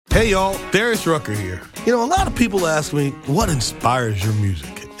Hey y'all, Darius Rucker here. You know, a lot of people ask me, what inspires your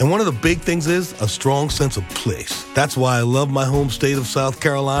music? And one of the big things is a strong sense of place. That's why I love my home state of South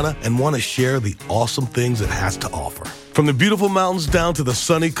Carolina and want to share the awesome things it has to offer. From the beautiful mountains down to the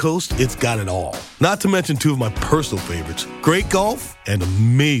sunny coast, it's got it all. Not to mention two of my personal favorites, great golf and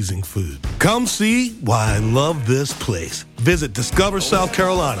amazing food. Come see why I love this place. Visit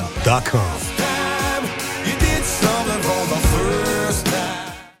discoversouthcarolina.com.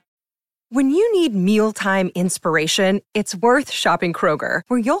 When you need mealtime inspiration, it's worth shopping Kroger,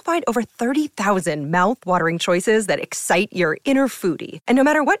 where you'll find over 30,000 mouth-watering choices that excite your inner foodie. And no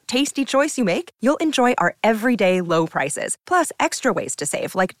matter what tasty choice you make, you'll enjoy our everyday low prices, plus extra ways to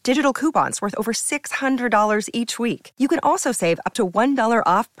save, like digital coupons worth over $600 each week. You can also save up to $1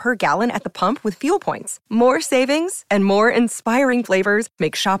 off per gallon at the pump with fuel points. More savings and more inspiring flavors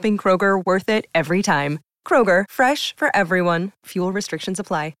make shopping Kroger worth it every time. Kroger, fresh for everyone. Fuel restrictions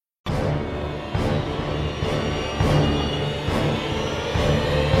apply.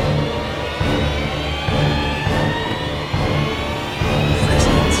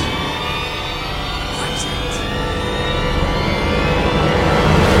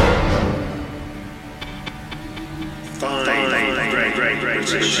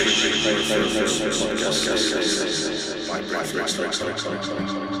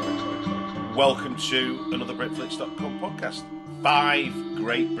 Welcome to another Britflicks.com podcast. 5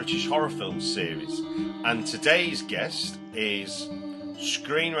 great British horror film series. And today's guest is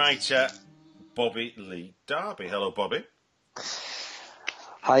screenwriter Bobby Lee Darby. Hello, Bobby.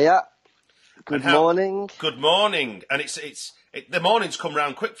 Hiya. Good morning. Good morning. And the morning's come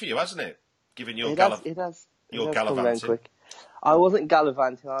round quick for you, hasn't it? Given your gallivanting. I wasn't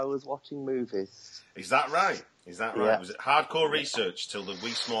gallivanting, I was watching movies. Is that right? Yeah. Was it hardcore research till the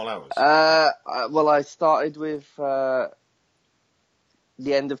wee small hours? Well, I started with the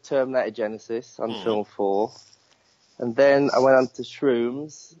end of Terminator Genesis on Film 4. And then I went on to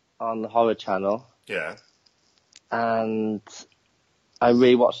Shrooms on the Horror Channel. Yeah. And I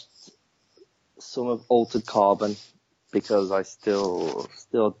rewatched some of Altered Carbon because I still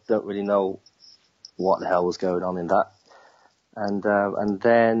don't really know what the hell was going on in that. And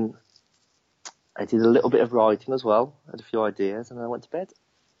then I did a little bit of writing as well. I had a few ideas, and then I went to bed.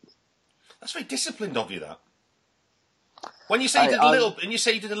 That's very disciplined of you, that. When you say you did a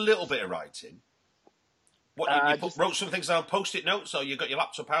little bit of writing, wrote some things down, post-it notes, or you got your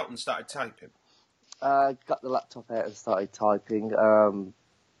laptop out and started typing? Got the laptop out and started typing.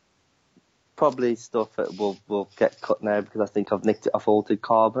 Probably stuff that will get cut now because I think I've nicked it off Altered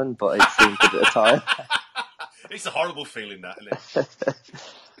Carbon, but it seems a bit of time. It's a horrible feeling, that, isn't it?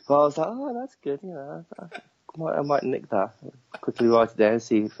 Well, I was like, oh, that's good, you know. I might nick that. Quickly write it down and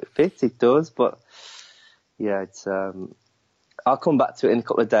see if it fits. It does, but yeah, it's. I'll come back to it in a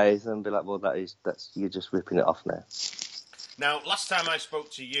couple of days and be like, well, you're just ripping it off now. Now, last time I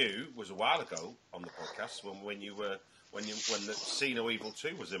spoke to you was a while ago on the podcast when the See No Evil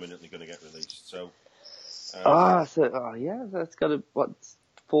 2 was imminently going to get released. So. Yeah, that's got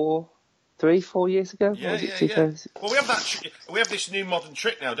 4 years ago. Yeah. Well, we have this new modern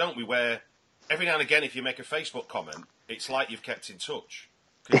trick now, don't we? Where every now and again, if you make a Facebook comment, it's like you've kept in touch.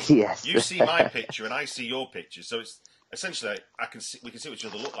 Yes. You see my picture and I see your picture, so it's essentially we can see what each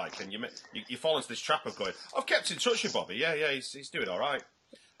other look like, and you fall into this trap of going, I've kept in touch with Bobby. Yeah, he's doing all right.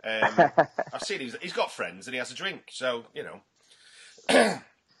 I've seen he's got friends and he has a drink, so you know.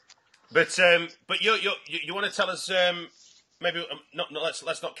 But you want to tell us. Maybe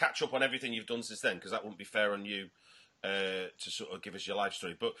let's not catch up on everything you've done since then, because that wouldn't be fair on you to sort of give us your life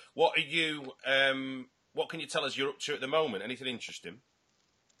story. But what are you? What can you tell us you're up to at the moment? Anything interesting?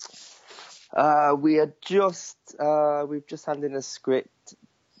 We've just handed in a script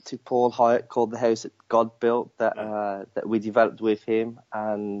to Paul Hyatt called The House That God Built that we developed with him.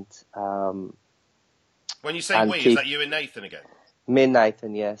 And when you say we, is that you and Nathan again? Me and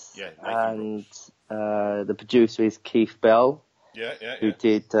Nathan, yes. Yeah, Nathan and the producer is Keith Bell, who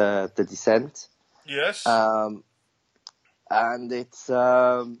did The Descent. Yes. And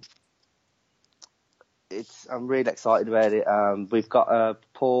I'm really excited about it. We've got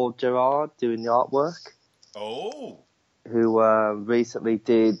Paul Gerard doing the artwork. Oh. Who recently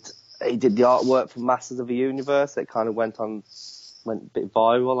did the artwork for Masters of the Universe. It kind of went a bit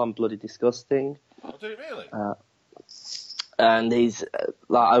viral on Bloody Disgusting. Oh, did it really? And he's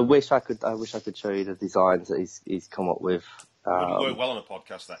I wish I could show you the designs that he's come up with. It wouldn't work well on a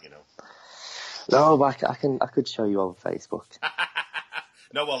podcast, that, you know. No, but I could show you on Facebook.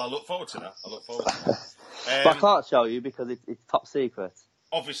 No, well, I look forward to that. But I can't show you because it's top secret.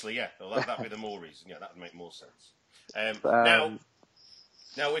 Obviously, yeah. Well, that'd be the more reason. Yeah, that would make more sense. Now,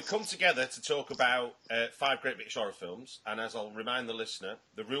 Now, we've come together to talk about 5 great British horror films, and as I'll remind the listener,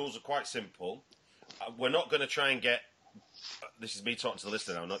 the rules are quite simple. We're not going to try and get... This is me talking to the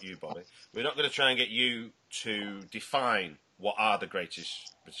listener now, not you, Bobby. We're not going to try and get you to define what are the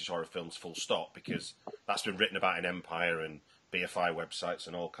greatest British horror films, full stop, because that's been written about in Empire and BFI websites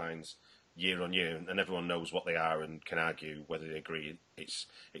and all kinds year on year, and everyone knows what they are and can argue whether they agree. It's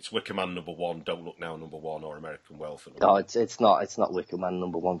Wicker Man #1, Don't Look Now #1, or American Wealth. No, it's not Wicker Man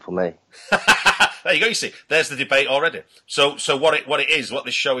 #1 for me. There you go. You see, there's the debate already. So what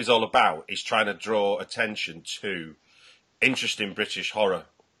this show is all about is trying to draw attention to interesting British horror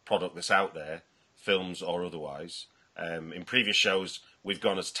product that's out there, films or otherwise. In previous shows, we've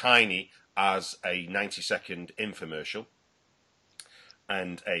gone as tiny as a 90-second infomercial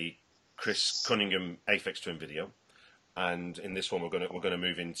and a Chris Cunningham Aphex Twin video, and in this one we're going to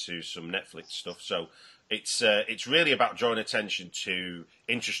move into some Netflix stuff. So it's really about drawing attention to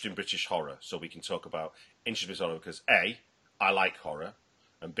interesting British horror, so we can talk about interesting British horror because A, I like horror,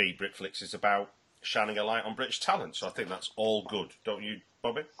 and B, Britflicks is about shining a light on British talent. So I think that's all good, don't you,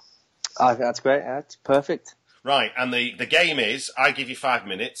 Bobby? I think that's great. That's perfect. Right, and the game is I give you 5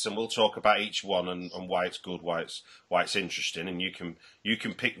 minutes, and we'll talk about each one and why it's good, why it's interesting, and you can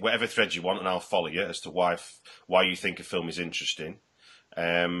pick whatever thread you want, and I'll follow you as to why you think a film is interesting,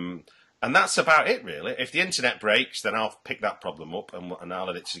 and that's about it really. If the internet breaks, then I'll pick that problem up and I'll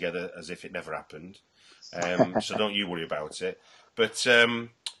edit it together as if it never happened. So don't you worry about it. But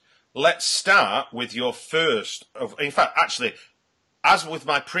let's start with your first of. In fact, actually, as with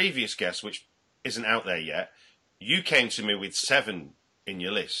my previous guest, which isn't out there yet. You came to me with 7 in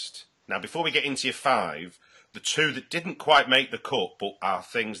your list. Now, before we get into your 5, the 2 that didn't quite make the cut but are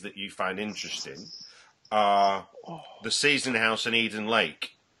things that you find interesting are The Seasoning House and Eden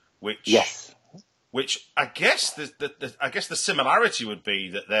Lake, which I guess the similarity would be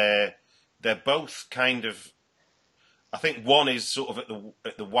that they're both kind of. I think one is sort of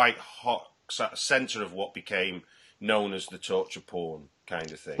at the white hot centre of what became known as the torture porn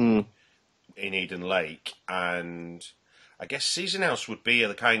kind of thing. In Eden Lake, and I guess Season House would be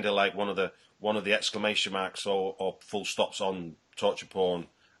the kind of like one of the exclamation marks or full stops on torture porn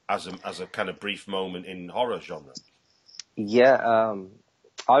as a kind of brief moment in horror genre. Yeah,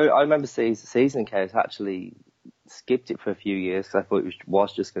 I remember Season Case actually skipped it for a few years because I thought it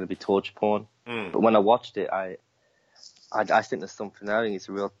was just going to be torture porn. But when I watched it, I think there's something there. I think it's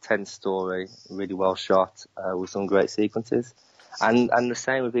a real tense story, really well shot, with some great sequences. And the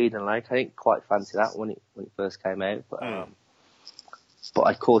same with Eden Lake. I didn't quite fancy that when it first came out, but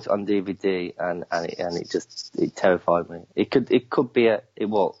I caught it on DVD and it terrified me. It could be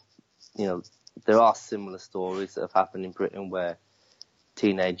there are similar stories that have happened in Britain where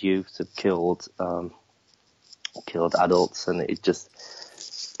teenage youths have killed adults, and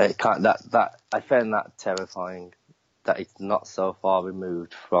I found that terrifying that it's not so far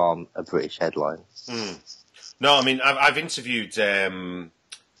removed from a British headline. No, I mean, I've interviewed Kevin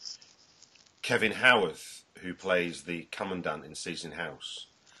Howarth, who plays the commandant in Season House,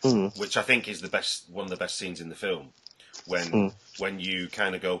 which I think is one of the best scenes in the film. When you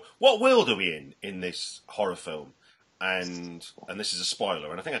kind of go, what world are we in this horror film? And this is a spoiler,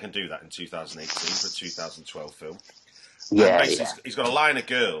 and I think I can do that in 2018 for a 2012 film. Yeah, basically, he's got a line of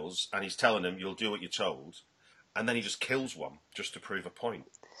girls, and he's telling them, "You'll do what you're told," and then he just kills one just to prove a point.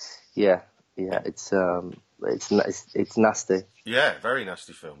 Yeah, it's nasty. Yeah, very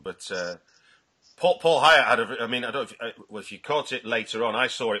nasty film. But Paul Hyatt had I don't know if you caught it later on. I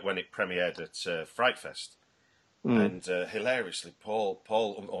saw it when it premiered at Fright Fest. And hilariously, Paul,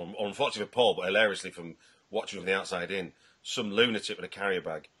 unfortunately for Paul, but hilariously from watching from the outside in, some lunatic with a carrier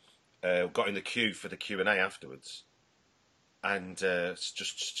bag got in the queue for the Q&A afterwards and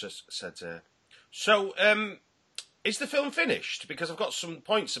just said, so, is the film finished? Because I've got some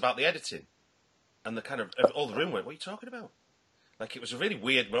points about the editing. And the kind of all the room went, what are you talking about? Like, it was a really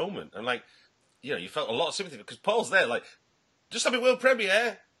weird moment. And, like, you felt a lot of sympathy because Paul's there, like, just having world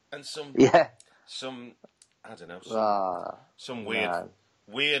premiere. And some I don't know, some weird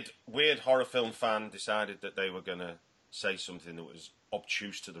horror film fan decided that they were going to say something that was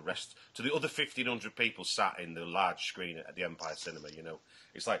obtuse to the other 1,500 people sat in the large screen at the Empire Cinema.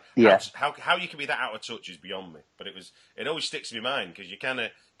 It's like how you can be that out of touch is beyond me. But it always sticks in my mind because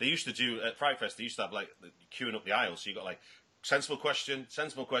they used to do at Fright Fest. They used to have like queuing up the aisles, so you got like sensible question,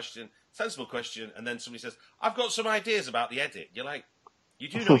 and then somebody says, "I've got some ideas about the edit." You're like, you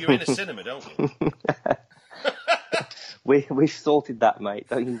do know you're in a cinema, don't you? We've sorted that, mate.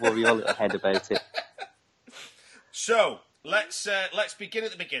 Don't you worry your little head about it. So let's begin at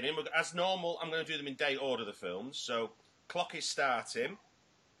the beginning. As normal, I'm going to do them in date order, the films. So clock is starting.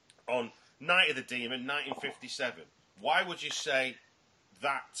 on Night of the Demon, 1957. Why would you say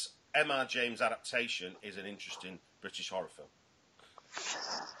that M.R. James adaptation is an interesting British horror film?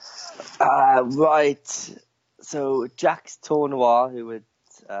 Right. So Jacques Tournois, who had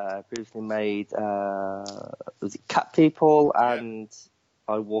previously made was it Cat People and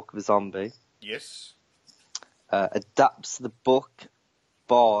I Walk with a Zombie? Yes. Adapts the book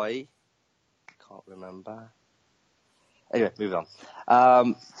by can't remember. Anyway, moving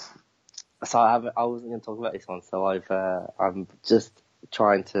on. So I wasn't going to talk about this one, so I'm just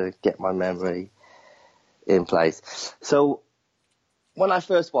trying to get my memory in place. So when I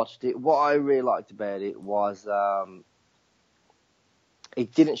first watched it, what I really liked about it was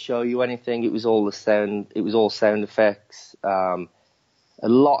it didn't show you anything. It was all the sound. It was all sound effects. A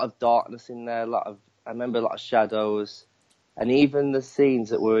lot of darkness in there. I remember a lot of shadows, and even the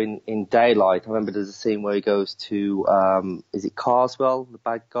scenes that were in daylight. I remember there's a scene where he goes to is it Carswell, the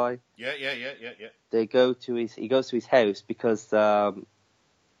bad guy? Yeah. He goes to his house because the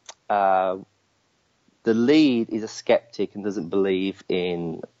lead is a skeptic and doesn't believe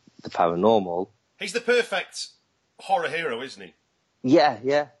in the paranormal. He's the perfect horror hero, isn't he?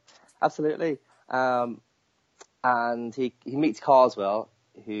 Yeah, absolutely. And he meets Carswell,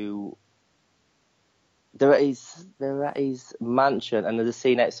 who they're at his mansion, and there's a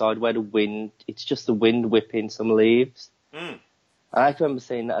scene outside where it's just the wind whipping some leaves. And I can remember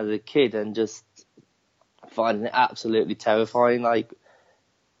seeing that as a kid and just finding it absolutely terrifying.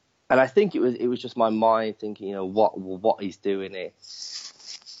 And I think it was just my mind thinking, what he's doing here.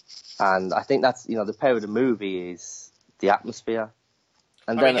 And I think that's, the power of the movie is the atmosphere.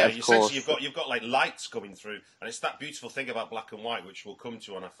 And of course, you've got like lights coming through, and it's that beautiful thing about black and white, which we'll come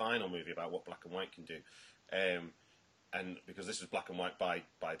to on a final movie about what black and white can do. And because this was black and white by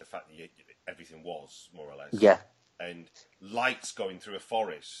the fact that everything was more or less. Yeah. And lights going through a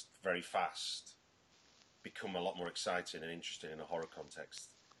forest very fast become a lot more exciting and interesting in a horror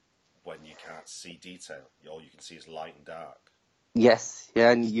context when you can't see detail. All you can see is light and dark. Yes,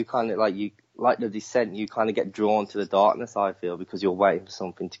 yeah, and you kind of like The Descent, you kind of get drawn to the darkness, I feel, because you're waiting for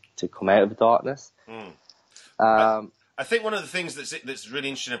something to come out of the darkness. I think one of the things that's really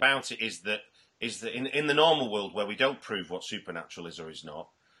interesting about it is that in the normal world where we don't prove what supernatural is or is not,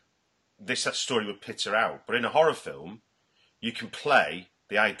 this story would peter out. But in a horror film, you can play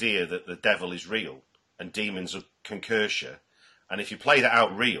the idea that the devil is real and demons can curse you, and if you play that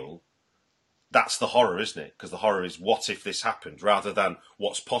out real, that's the horror, isn't it? Because the horror is what if this happened, rather than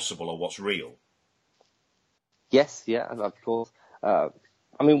what's possible or what's real. Yes, yeah, of course. I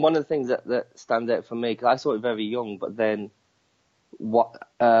mean, one of the things that stands out for me, because I saw it very young, but then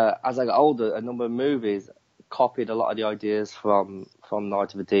as I got older, a number of movies copied a lot of the ideas from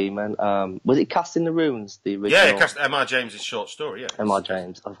Night of the Demon. Was it Cast in the Ruins, the original? Yeah, M.R. James' short story, yeah. M.R.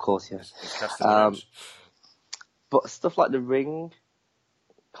 James, of course, yes. It's Cast in the Ruins. But stuff like The Ring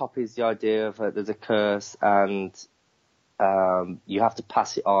copies the idea of there's a curse and you have to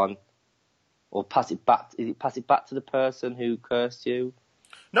pass it on or pass it back. Is it pass it back to the person who cursed you?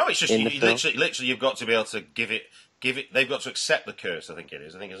 No, it's just literally you've got to be able to give it. They've got to accept the curse. I think it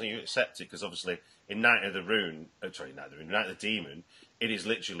is. I think you accept it because obviously in Night of the Demon, it is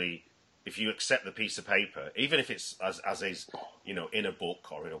literally if you accept the piece of paper, even if it's as is, in a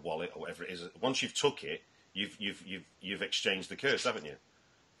book or in a wallet or whatever it is. Once you've took it, you've exchanged the curse, haven't you?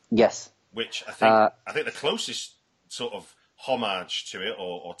 Yes. Which I think the closest sort of homage to it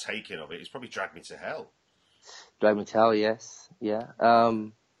or taking of it is probably Drag Me to Hell. Drag Me to Hell, yes, yeah.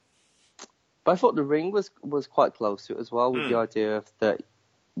 But I thought The Ring was quite close to it as well, with the idea of that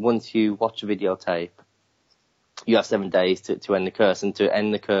once you watch a videotape, you have 7 days to end the curse, and to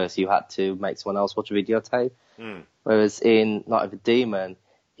end the curse, you had to make someone else watch a videotape. Whereas in Night of the Demon,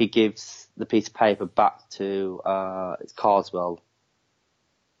 he gives the piece of paper back to it's Carswell.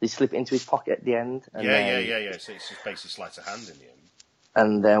 They slip it into his pocket at the end. And yeah. So it's just basically sleight of hand in the end.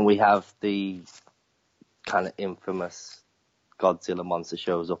 And then we have the kind of infamous Godzilla monster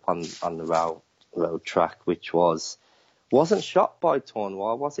shows up on the road track, which wasn't shot by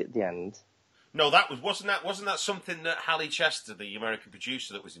Tournois, was it? At the end. No, wasn't that something that Hallie Chester, the American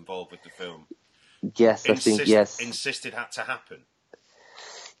producer that was involved with the film, yes, I think yes, insisted had to happen.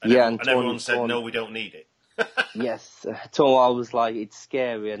 And everyone said no, we don't need it. Yes, Tournois was like, it's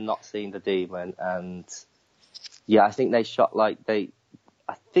scary and not seeing the demon, and yeah, I think they shot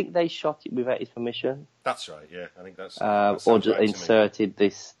it without his permission. That's right. Yeah, I think that's or just right inserted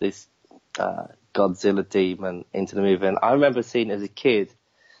this Godzilla demon into the movie. And I remember seeing it as a kid,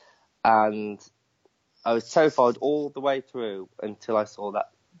 and I was terrified all the way through until I saw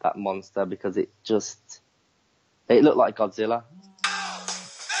that monster, because it looked like Godzilla.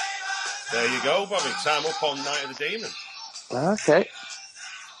 There you go, Bobby. Time up on Night of the Demon. Okay.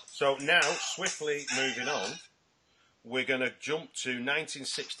 So now, swiftly moving on, we're going to jump to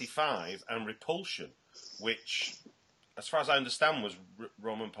 1965 and Repulsion, which, as far as I understand, was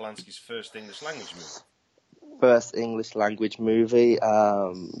Roman Polanski's first English language movie. First English language movie.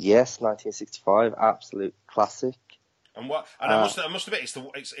 Yes, 1965, absolute classic. And what? And I must admit, it's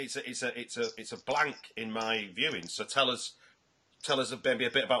a blank in my viewing. So tell us maybe a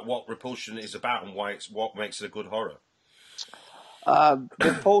bit about what Repulsion is about and what makes it a good horror.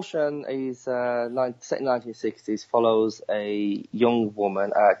 Repulsion is set in 1960s. Follows a young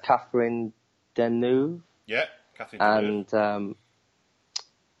woman, Catherine Deneuve. Yeah, Catherine Deneuve.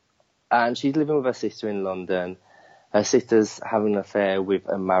 And she's living with her sister in London. Her sister's having an affair with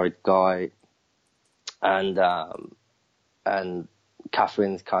a married guy, and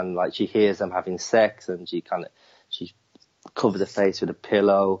Catherine's kind of like, she hears them having sex, and she covers her face with a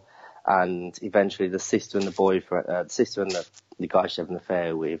pillow, and eventually the sister and the guy she's having an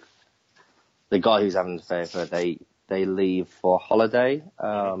affair with, the guy who's having an affair with her, they leave for holiday,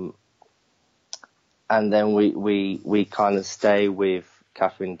 and then we kind of stay with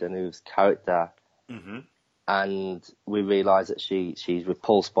Catherine Deneuve's character, and we realise that she's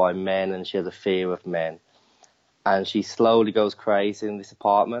repulsed by men and she has a fear of men, and she slowly goes crazy in this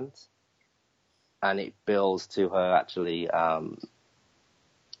apartment, and it builds to her actually.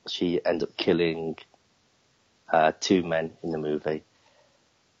 She ends up killing 2 men in the movie,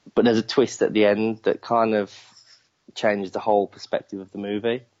 but there's a twist at the end that kind of changes the whole perspective of the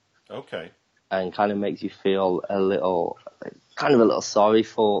movie. Okay. And kind of makes you feel a little sorry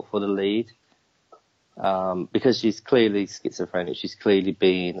for the lead, because she's clearly schizophrenic. She's clearly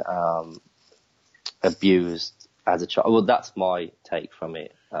been abused as a child. Well, that's my take from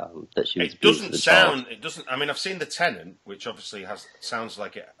it. That she was abused as a child. It doesn't. I mean, I've seen The Tenant, which obviously sounds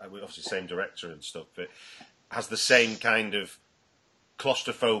like it. Obviously, same director and stuff, but has the same kind of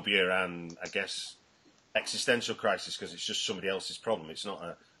claustrophobia and, I guess, existential crisis, because it's just somebody else's problem. It's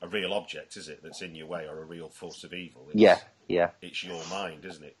not a real object, is it, that's in your way, or a real force of evil? Yeah. It's your mind,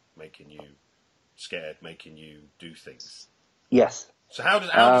 isn't it, making you scared, making you do things. Yes. So how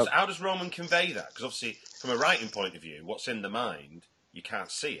does Roman convey that? Because obviously, from a writing point of view, what's in the mind, you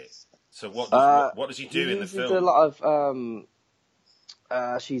can't see it. So what does he do in the film? A lot of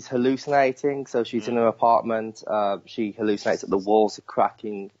she's hallucinating. So she's in her apartment. She hallucinates that the walls are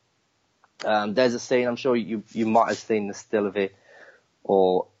cracking. There's a scene, I'm sure you might have seen the still of it,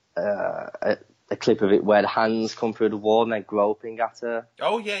 or a clip of it, where the hands come through the wall and they're groping at her.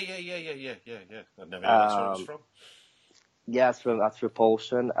 Oh yeah. I've never known that's where it was from. Yeah, that's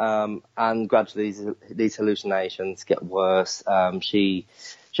Repulsion. And gradually these hallucinations get worse. She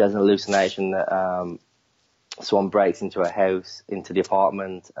has an hallucination that someone breaks into her house, into the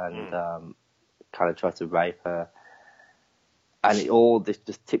apartment, and kind of tries to rape her. And it all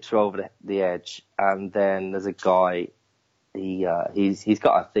just tips her over the edge. And then there's a guy, he's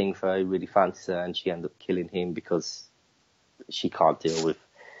got a thing for her, he really fancies her, and she ends up killing him because she can't deal with,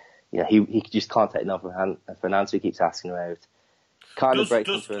 he just can't take enough for an answer. He keeps asking her out. I was going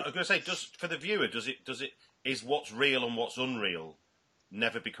to say, for the viewer, is what's real and what's unreal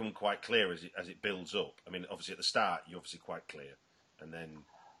never become quite clear as it builds up? I mean, obviously at the start you're obviously quite clear, and then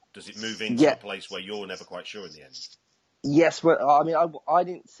does it move into a place where you're never quite sure in the end? Yes, well, I mean, I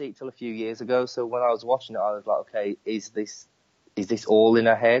didn't see it till a few years ago. So when I was watching it, I was like, okay, is this all in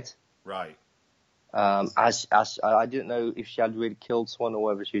her head? Right. As I didn't know if she had really killed someone or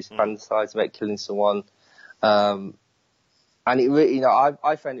whether she was fantasizing about killing someone. And it really,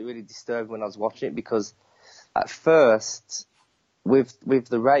 I found it really disturbing when I was watching it, because at first, with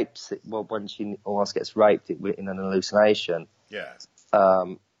the rapes, when she almost gets raped in an hallucination. Yeah.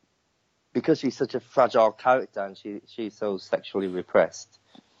 Because she's such a fragile character and she's so sexually repressed.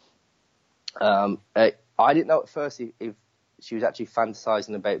 I didn't know at first if she was actually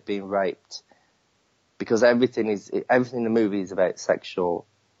fantasizing about being raped, because everything in the movie is about sexual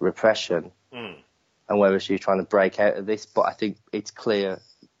repression, and whether she's trying to break out of this. But I think it's clear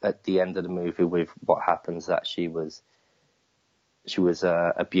at the end of the movie with what happens that she was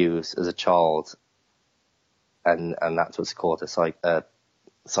abused as a child, and that's what's called a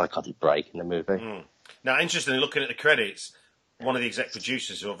psychotic break in the movie. Now, interestingly, looking at the credits, one of the exec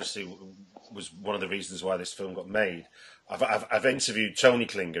producers, who obviously was one of the reasons why this film got made, I've interviewed Tony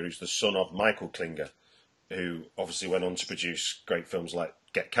Klinger, who's the son of Michael Klinger, who obviously went on to produce great films like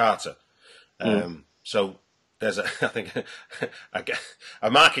Get Carter. So there's I think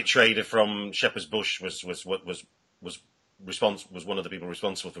a market trader from Shepherd's Bush was was one of the people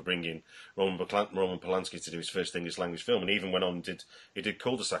responsible for bringing Roman Polanski to do his first English language film, and even went on and did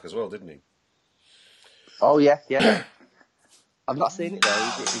Cul-de-sac as well, didn't he? Oh yeah. I've not seen it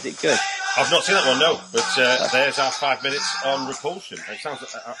though. Is it good? I've not seen that one, no. But there's our 5 minutes on Repulsion. It sounds.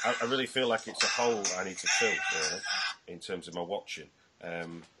 I really feel like it's a hole I need to fill, really, in terms of my watching.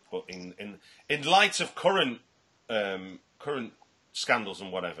 But in light of current scandals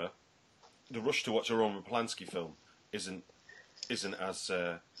and whatever, the rush to watch a Roman Polanski film isn't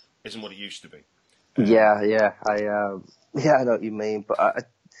what it used to be. I know what you mean, but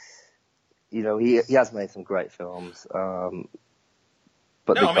he has made some great films.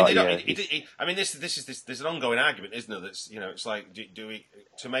 But no, I mean, there's an ongoing argument, isn't there? That's it's like,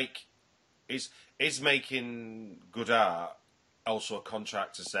 is making good art also a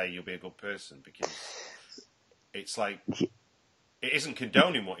contract to say you'll be a good person? Because it's like it isn't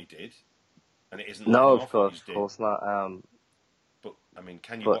condoning what he did, and it isn't. No, of course not. But I mean,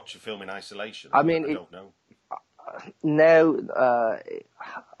 can you watch a film in isolation? I don't know. No,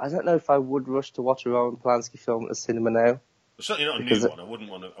 I don't know if I would rush to watch a Roman Polanski film at the cinema now. Well, certainly not a new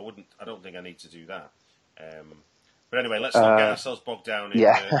one. I don't think I need to do that. But anyway, let's not get ourselves bogged down in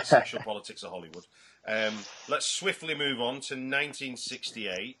the sexual politics of Hollywood. Let's swiftly move on to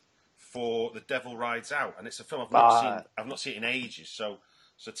 1968 for The Devil Rides Out, and it's a film I've not seen in ages. So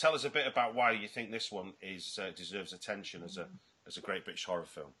tell us a bit about why you think this one deserves attention as a great British horror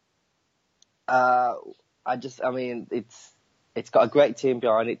film. It's got a great team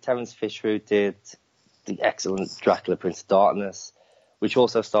behind it. Terence Fisher, who did the excellent Dracula, Prince of Darkness, which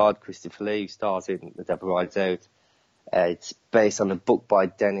also starred Christopher Lee, who stars in The Devil Rides Out. It's based on a book by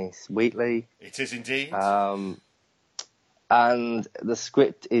Dennis Wheatley. It is indeed. And the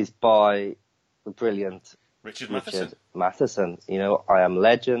script is by the brilliant Richard Matheson. I Am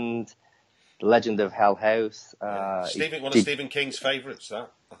Legend, The Legend of Hell House. One of Stephen King's favourites,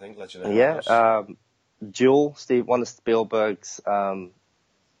 that, I think, Legend of Hell House. Duel, one of Spielberg's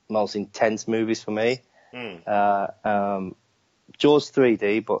most intense movies for me. Jaws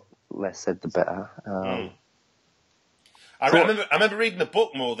 3D, but less said the better. I remember reading the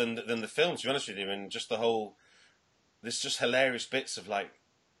book more than the film, to be honest with you, and just there's just hilarious bits of like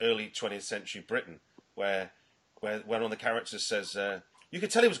early 20th century Britain where one of the characters says, you could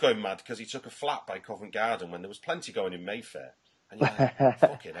tell he was going mad because he took a flat by Covent Garden when there was plenty going in Mayfair. And you're like,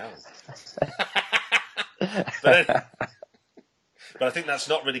 fucking hell. But I think that's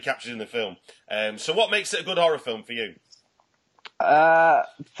not really captured in the film. So what makes it a good horror film for you?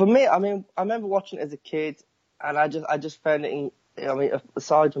 For me, I remember watching it as a kid, and I just found it,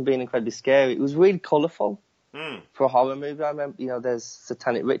 aside from being incredibly scary, it was really colourful for a horror movie. I remember, there's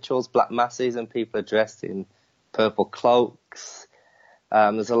satanic rituals, black masses, and people are dressed in purple cloaks. I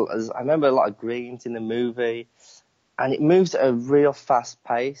remember a lot of greens in the movie, and it moves at a real fast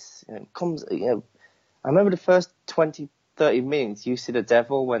pace. I remember the first 20-30 minutes, you see the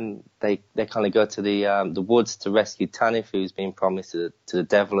devil when they kind of go to the woods to rescue Tanith, who's been promised to the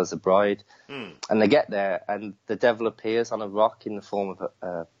devil as a bride. And they get there, and the devil appears on a rock in the form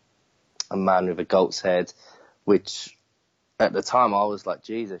of a man with a goat's head, which at the time I was like,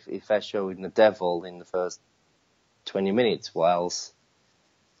 geez, if they're showing the devil in the first 20 minutes, what else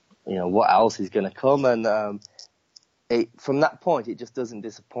is going to come? And from that point, it just doesn't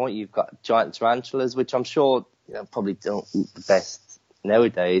disappoint. You've got giant tarantulas, which I'm sure probably don't eat the best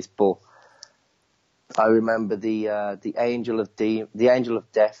nowadays, but I remember the angel of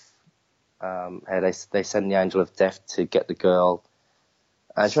death. They send the angel of death to get the girl.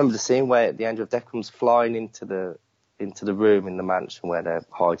 I just remember the scene where the angel of death comes flying into the room in the mansion where they're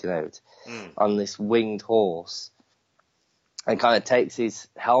hiding out on this winged horse, and kind of takes his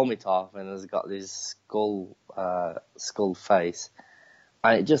helmet off and has got this skull face,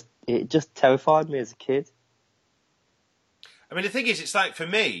 and it just terrified me as a kid. I mean, the thing is, it's like, for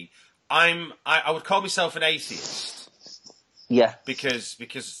me, I would call myself an atheist. Yeah.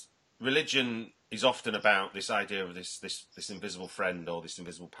 Because religion is often about this idea of this invisible friend or this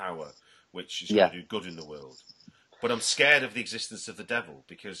invisible power, which is going to do good in the world. But I'm scared of the existence of the devil,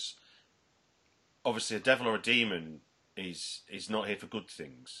 because obviously a devil or a demon is not here for good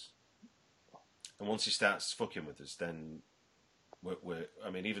things. And once he starts fucking with us, then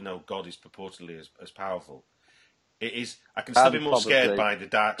even though God is purportedly as powerful, I can still be more scared by the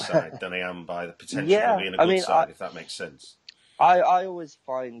dark side than I am by the potential of being a good side, if that makes sense. I always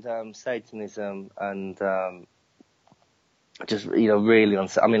find Satanism and just, really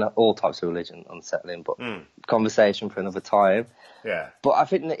unsettling. I mean, all types of religion unsettling, but conversation for another time. Yeah. But I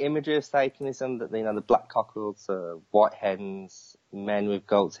think the imagery of Satanism, that, the black cockerels, white hens, men with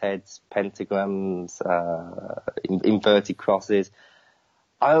goats' heads, pentagrams, inverted crosses.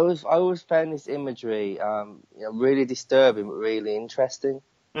 I always found this imagery, really disturbing, but really interesting.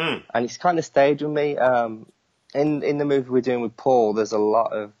 And it's kind of stayed with me. In the movie we're doing with Paul, there's a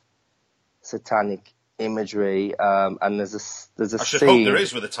lot of satanic imagery, and there's a I should scene. hope there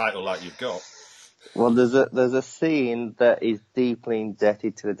is with a title like you've got. Well, there's a scene that is deeply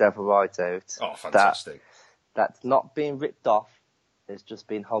indebted to the Devil Rides Out. Oh, fantastic! That's not being ripped off; it's just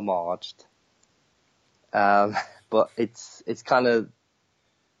been homaged. But it's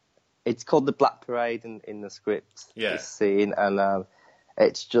called the Black Parade in the script. Yeah. This scene, and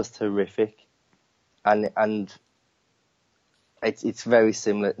it's just horrific, and it's very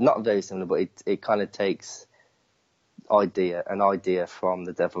similar. Not very similar, but it kind of takes an idea from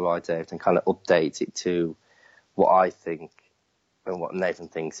the Devil Rides Out and kind of updates it to what I think and what Nathan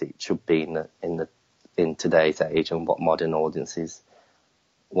thinks it should be in today's age and what modern audiences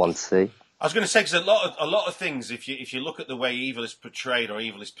want to see. I was going to say, because a lot of things, if you look at the way evil is portrayed or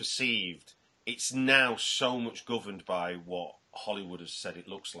evil is perceived, it's now so much governed by what Hollywood has said it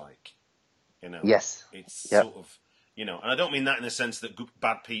looks like. Yes. It's sort of, and I don't mean that in the sense that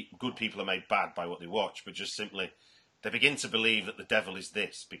good people are made bad by what they watch, but just simply they begin to believe that the devil is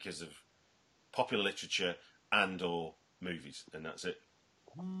this because of popular literature and or movies, and that's it.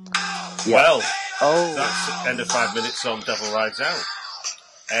 Yeah. Well, that's the end of 5 minutes on Devil Rides Out.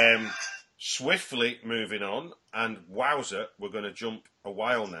 Swiftly moving on, and wowzer, we're going to jump a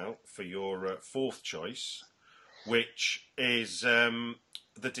while now for your fourth choice, which is The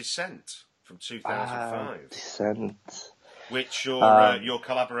Descent from 2005. Descent. Which your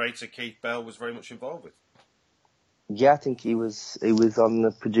collaborator Keith Bell was very much involved with. Yeah, I think he was on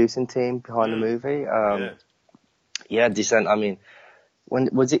the producing team behind the movie. Yeah, Descent. I mean, when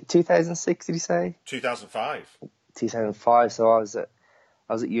was it? 2006? Did you say? 2005. 2005. So I was at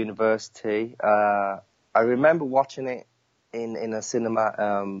university. I remember watching it in a cinema.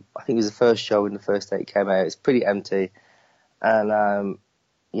 I think it was the first show in the first day it came out. It's pretty empty, and I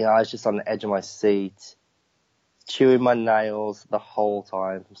was just on the edge of my seat, chewing my nails the whole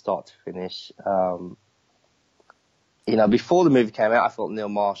time from start to finish. Before the movie came out, I thought Neil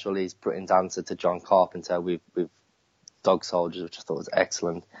Marshall is Britain's answer to John Carpenter with Dog Soldiers, which I thought was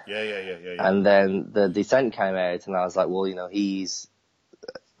excellent. Yeah. And then The Descent came out, and I was like, well, he's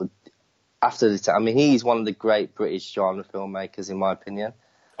after the Descent. I mean, he's one of the great British genre filmmakers, in my opinion.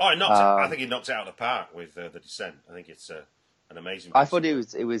 Oh, I think he knocked it out of the park with The Descent. I think it's an amazing. I thought he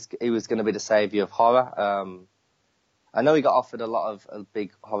was going to be the saviour of horror. I know he got offered a lot of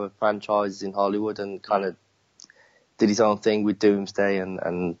big horror franchises in Hollywood and kind of did his own thing with Doomsday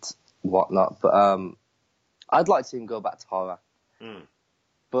and whatnot. But I'd like to see him go back to horror.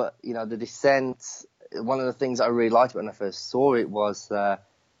 But, The Descent, one of the things I really liked when I first saw it was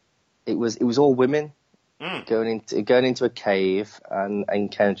it was all women going into a cave and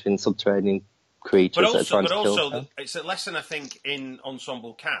encountering subterranean creatures that are trying to kill them. It's a lesson, I think, in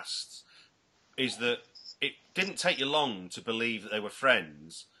ensemble casts, is that it didn't take you long to believe that they were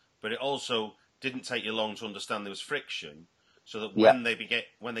friends, but it also didn't take you long to understand there was friction, so that when they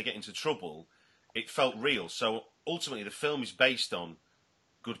get into trouble, it felt real. So ultimately, the film is based on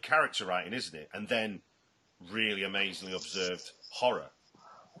good character writing, isn't it? And then really amazingly observed horror.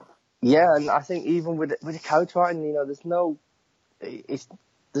 Yeah, and I think even with the character writing, there's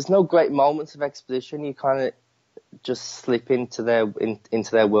no great moments of exposition. You kind of just slip into their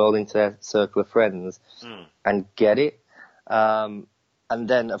world, into their circle of friends, and get it. And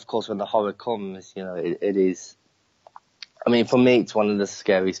then, of course, when the horror comes, it is. I mean, for me, it's one of the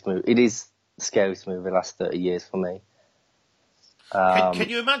scariest movies. It is the scariest movie of the last 30 years for me. Can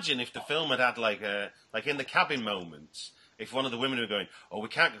you imagine if the film had like in the cabin moments, if one of the women were going, "Oh, we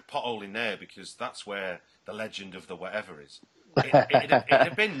can't get a pothole in there because that's where the legend of the whatever is." It'd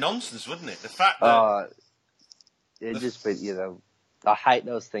have been nonsense, wouldn't it? The fact that it'd just be, I hate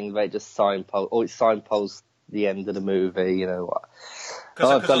those things where it just signposts the end of the movie. I've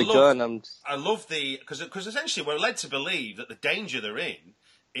got a gun. I love because essentially we're led to believe that the danger they're in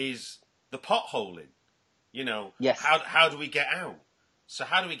is the potholing. Yes. How do we get out? So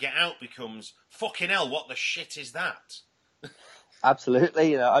how do we get out becomes fucking hell. What the shit is that?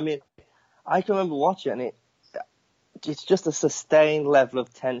 Absolutely. I mean, I can remember watching it, and it's just a sustained level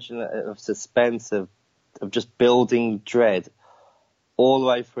of tension, of suspense, of just building dread all the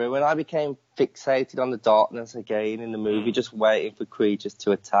way through. And I became fixated on the darkness again in the movie, just waiting for creatures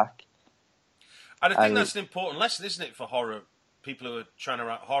to attack. And I think that's an important lesson, isn't it, for horror people who are trying to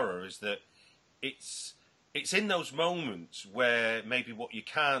write horror is that it's in those moments where maybe what you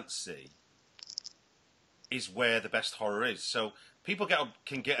can't see is where the best horror is. So people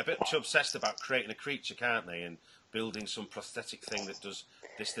can get a bit too obsessed about creating a creature, can't they, and building some prosthetic thing that does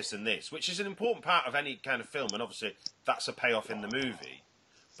this, and this, which is an important part of any kind of film, and obviously that's a payoff in the movie.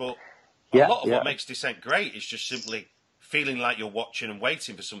 But a lot of what makes Descent great is just simply feeling like you're watching and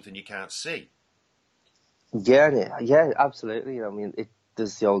waiting for something you can't see. Yeah, absolutely. I mean,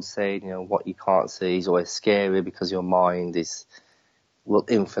 there's the old saying, what you can't see is always scary because your mind will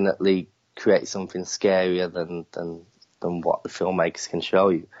infinitely create something scarier than what the filmmakers can show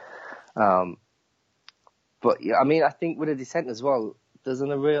you. But yeah, I mean, I think with The Descent as well, there's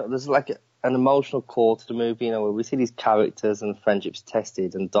like an emotional core to the movie, where we see these characters and friendships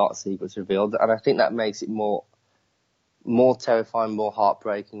tested and dark secrets revealed, and I think that makes it more terrifying, more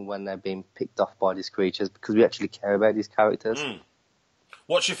heartbreaking when they're being picked off by these creatures, because we actually care about these characters.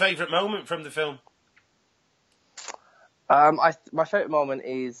 What's your favourite moment from the film? My favourite moment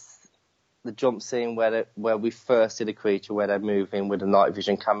is the jump scene where we first see the creature, where they're moving with a night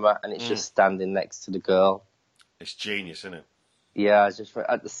vision camera, and it's just standing next to the girl. It's genius, isn't it? Yeah, just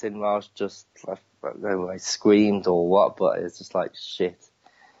at the cinema, I was just like, I don't know if I screamed or what, but it's just like, shit.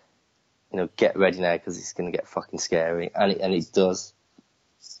 Get ready now because it's going to get fucking scary, and it does.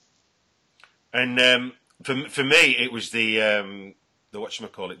 And for me, it was the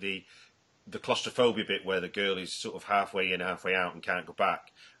whatchamacallit, the claustrophobia bit where the girl is sort of halfway in, halfway out, and can't go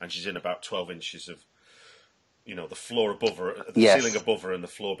back, and she's in about 12 inches of, the floor above her, the ceiling above her, and the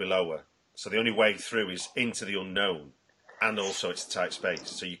floor below her. So the only way through is into the unknown, and also it's a tight space,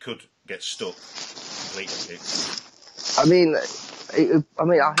 so you could get stuck completely. I heard when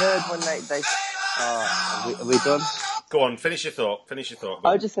they are we done? Go on, finish your thought.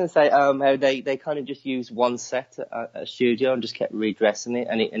 I was just going to say how they kind of just used one set at a studio and just kept redressing it,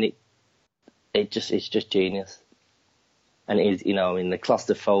 and it's just genius. And it is, the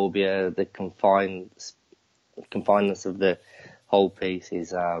claustrophobia, the confinedness of the whole piece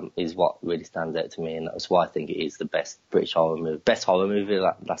is what really stands out to me, and that's why I think it is the best British horror movie, best horror movie of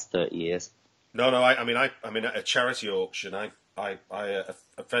the last 30 years. No, I mean at a charity auction, a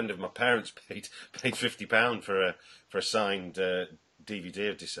friend of my parents paid £50 for a signed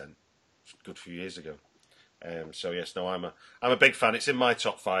DVD of Descent. It was a good few years ago. So yes, no, I'm a big fan. It's in my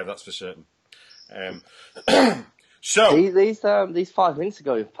top 5, that's for certain. So these 5 minutes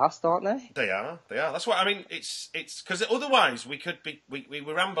ago have passed, aren't they? They are. That's why I mean. It's because otherwise we could be we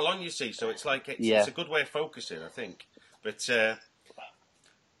ramble on. You see, so it's like it's a good way of focusing, I think. But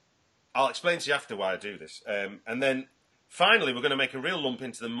I'll explain to you after why I do this, and then finally we're going to make a real leap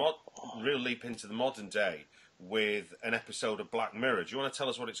into the modern day with an episode of Black Mirror. Do you want to tell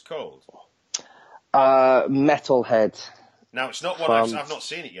us what it's called? Metalhead. Now it's not one I've not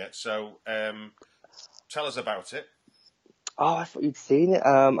seen it yet, so tell us about it. Oh, I thought you'd seen it.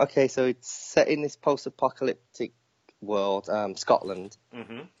 Okay, so it's set in this post-apocalyptic world, Scotland,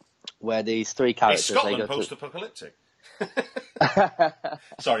 where these 3 characters. Is Scotland post-apocalyptic?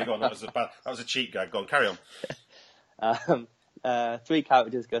 Sorry, go on. That was a cheap gag. Go on, carry on. 3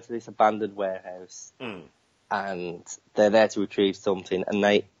 characters go to this abandoned warehouse, and they're there to retrieve something, and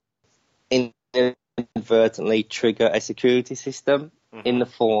they inadvertently trigger a security system in the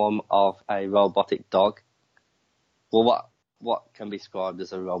form of a robotic dog. Well, what can be described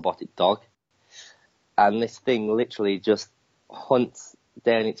as a robotic dog, and this thing literally just hunts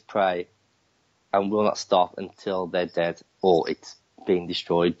down its prey and will not stop until they're dead or it's being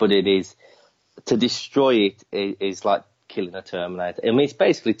destroyed. But to destroy it is like killing a Terminator. I mean, it's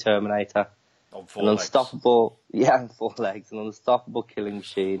basically Terminator. On 4 legs. Unstoppable, on 4 legs, an unstoppable killing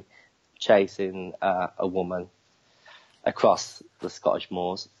machine chasing a woman across the Scottish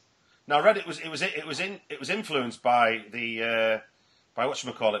moors. Now, I read it was influenced by the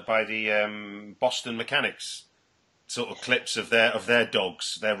Boston Mechanics sort of clips of their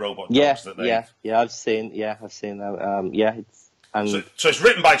dogs, their robot dogs that they. I've seen that. So it's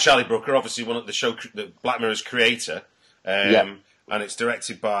written by Charlie Brooker, obviously one of the Black Mirror's creator, and it's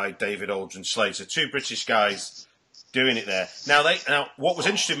directed by David Aldrin Slade. So 2 British guys doing it there. Now what was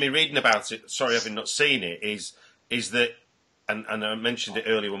interesting me reading about it, sorry having not seen it, is that, and I mentioned it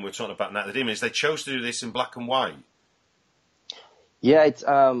earlier when we were talking about Night of the Demon, is they chose to do this in black and white. Yeah, it's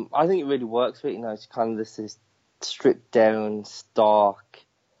I think it really works for it. It's kind of this stripped down, stark,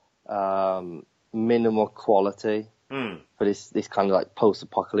 minimal quality for this kind of like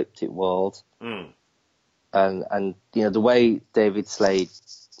post-apocalyptic world. And the way David Slade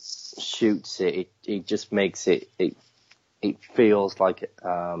shoots it just makes it feels like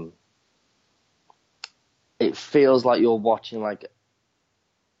it feels like you're watching like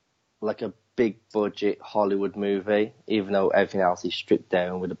a big budget Hollywood movie, even though everything else is stripped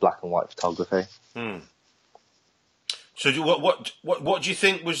down with the black and white photography. So what do you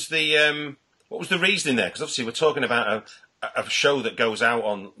think was the what was the reasoning there? Because obviously we're talking about a show that goes out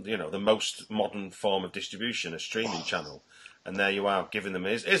on, you know, the most modern form of distribution, a streaming channel, and there you are giving them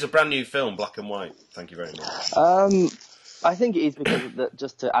here's a brand new film, black and white. Thank you very much. I think it is because of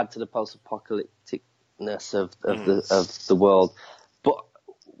just to add to the post-apocalypticness of the world. But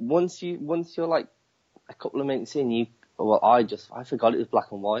once you're like a couple of minutes in, I forgot it was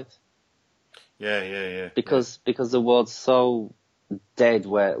black and white. Yeah. Because the world's so dead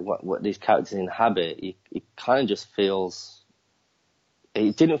where what these characters inhabit, it kind of just feels.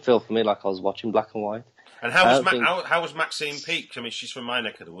 It didn't feel for me like I was watching black and white. And how was Maxine Peake? I mean, she's from my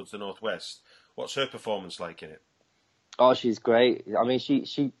neck of the woods, the Northwest. What's her performance like in it? Oh, she's great. I mean,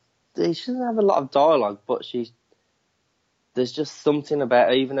 she doesn't have a lot of dialogue, but there's just something about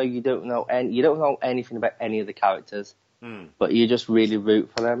her, even though you don't know anything about any of the characters, but you just really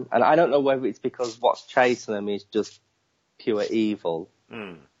root for them. And I don't know whether it's because what's chasing them is just pure evil,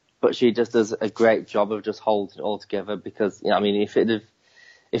 but she just does a great job of just holding it all together. Because, you know, I mean, if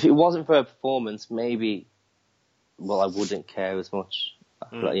it wasn't for her performance, maybe, I wouldn't care as much.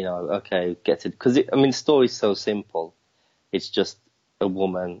 Like, you know, okay, get it. Because, the story's so simple. It's just a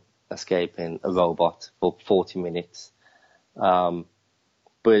woman escaping a robot for 40 minutes. But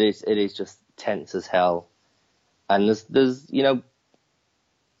it is just tense as hell. And there's you know,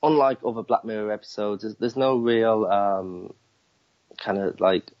 unlike other Black Mirror episodes, there's no real kind of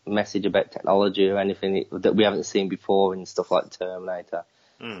like message about technology or anything that we haven't seen before in stuff like Terminator.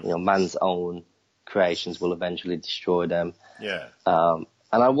 You know, man's own creations will eventually destroy them. Yeah. And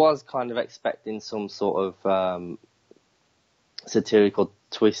I was kind of expecting some sort of satirical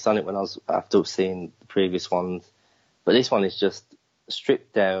twist on it after seeing the previous ones, but this one is just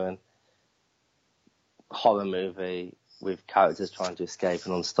stripped down horror movie with characters trying to escape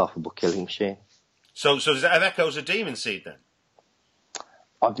an unstoppable killing machine. So does that have echoes of Demon Seed then?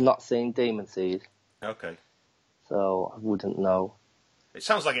 I've not seen Demon Seed. Okay. So I wouldn't know. It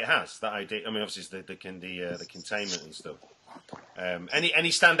sounds like it has that idea. I mean, obviously it's the containment and stuff. Any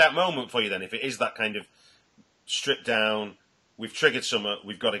standout moment for you then? If it is that kind of stripped down, we've triggered something,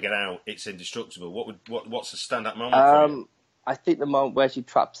 we've got to get out, it's indestructible. What's the standout moment for you? I think the moment where she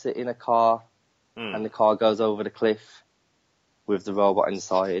traps it in a car and the car goes over the cliff with the robot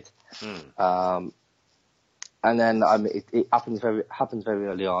inside. And then it happens very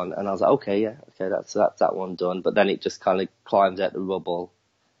early on, and I was like, okay, that's that one done. But then it just kind of climbs out the rubble,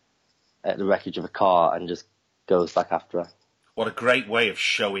 at the wreckage of a car, and just goes back after her. What a great way of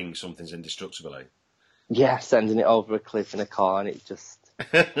showing something's indestructible, eh? Yeah, sending it over a cliff in a car, and it just,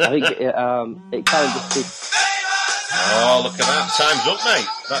 I think it kind of just. Oh, look at that! Time's up, mate.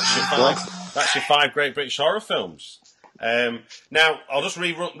 That's your 5 great British horror films. Now, I'll just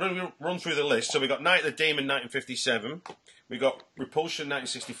run through the list. So we got Night of the Demon, 1957. We got Repulsion,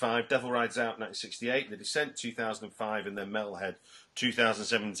 1965. Devil Rides Out, 1968. The Descent, 2005, and then Metalhead,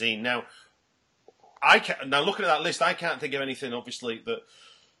 2017. Now, looking at that list, I can't think of anything, obviously, that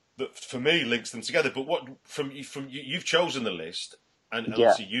for me links them together. But what from you've chosen the list, and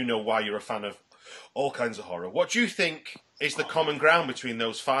obviously you know why you're a fan of all kinds of horror. What do you think is the common ground between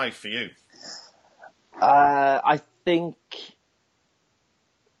those 5 for you? I think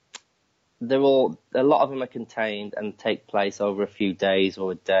a lot of them are contained and take place over a few days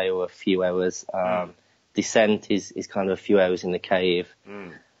or a day or a few hours. Descent is kind of a few hours in the cave.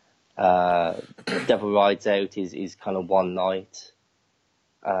 Devil Rides Out is kind of one night.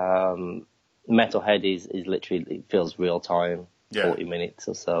 Metalhead is literally, it feels real time, 40 minutes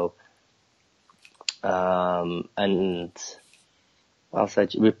or so. And I'll say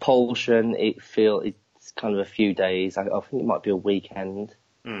Repulsion, it's kind of a few days. I think it might be a weekend.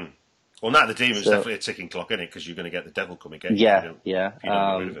 Well, Night of the Demon's definitely a ticking clock, isn't it? Because you're going to get the devil come again. Yeah. If you don't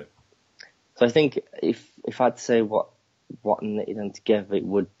get rid of it. So I think if I'd say what knitted them together, it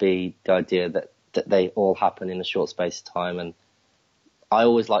would be the idea that they all happen in a short space of time. And I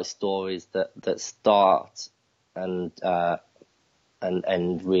always like stories that start and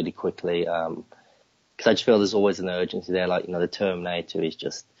end really quickly. Because I just feel there's always an urgency there. Like, you know, the Terminator is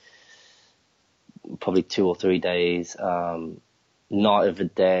just probably 2 or 3 days. Night of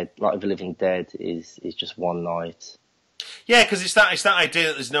the Living Dead is just one night. Yeah, because it's that idea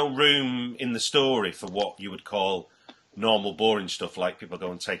that there's no room in the story for what you would call normal, boring stuff, like people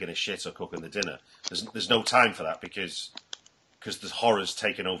going taking a shit or cooking the dinner. There's no time for that because the horror's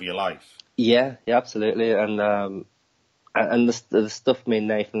taken over your life. Yeah, absolutely. And the stuff me and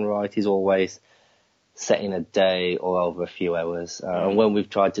Nathan write is always set in a day or over a few hours. And when we've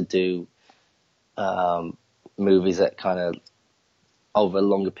tried to do movies that kind of over a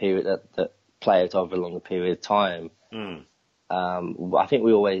longer period, that play out over a longer period of time, I think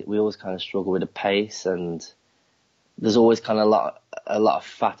we always kind of struggle with the pace, and there's always kind of a lot of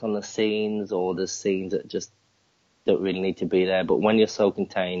fat on the scenes, or there's scenes that just don't really need to be there. But when you're so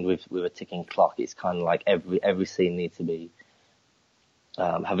contained with a ticking clock, it's kind of like every scene needs to be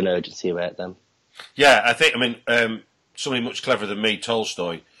have an urgency about them. Yeah, I mean, somebody much cleverer than me,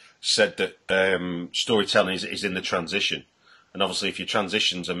 Tolstoy, said that storytelling is in the transition. And obviously, if your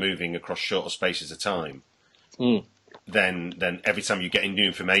transitions are moving across shorter spaces of time, then every time you're getting new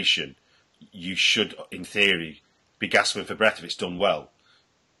information, you should, in theory, be gasping for breath if it's done well.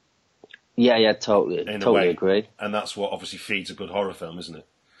 Yeah, totally agree. And that's what obviously feeds a good horror film, isn't it?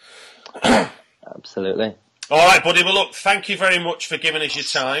 Absolutely. All right, buddy. Well, look, thank you very much for giving us your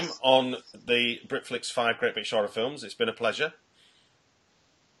time on the Britflicks 5 Great British Horror Films. It's been a pleasure.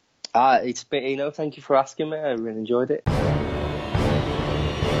 It's been, thank you for asking me. I really enjoyed it.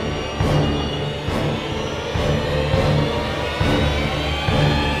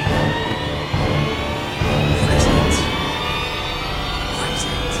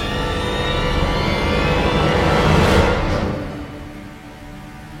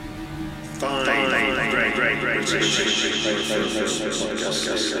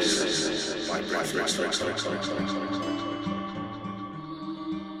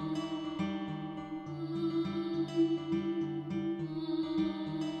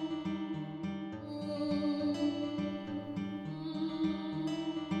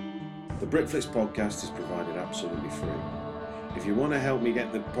 The Britflicks podcast is provided absolutely free. If you want to help me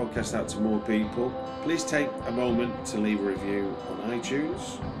get the podcast out to more people, please take a moment to leave a review on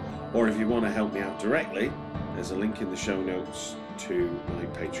iTunes. Or if you want to help me out directly, there's a link in the show notes to my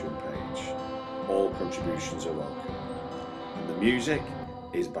Patreon page. All contributions are welcome. And the music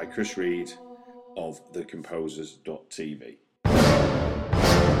is by Chris Reed of thecomposers.tv.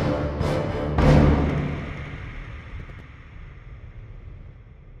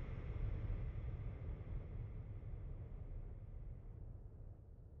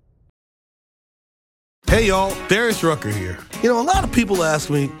 Hey y'all, Darius Rucker here. A lot of people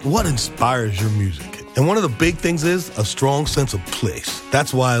ask me, what inspires your music? And one of the big things is a strong sense of place.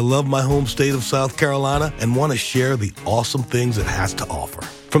 That's why I love my home state of South Carolina and want to share the awesome things it has to offer.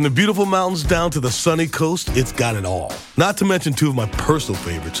 From the beautiful mountains down to the sunny coast, it's got it all. Not to mention two of my personal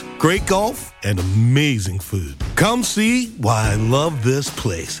favorites, great golf and amazing food. Come see why I love this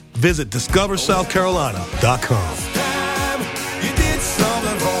place. Visit discoversouthcarolina.com.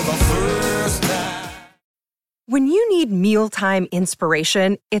 When you need mealtime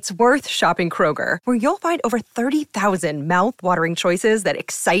inspiration, it's worth shopping Kroger, where you'll find over 30,000 mouth-watering choices that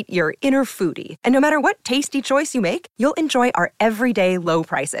excite your inner foodie. And no matter what tasty choice you make, you'll enjoy our everyday low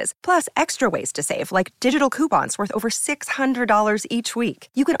prices, plus extra ways to save, like digital coupons worth over $600 each week.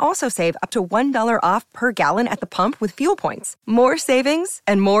 You can also save up to $1 off per gallon at the pump with fuel points. More savings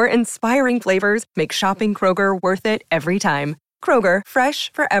and more inspiring flavors make shopping Kroger worth it every time. Kroger,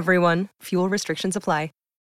 fresh for everyone. Fuel restrictions apply.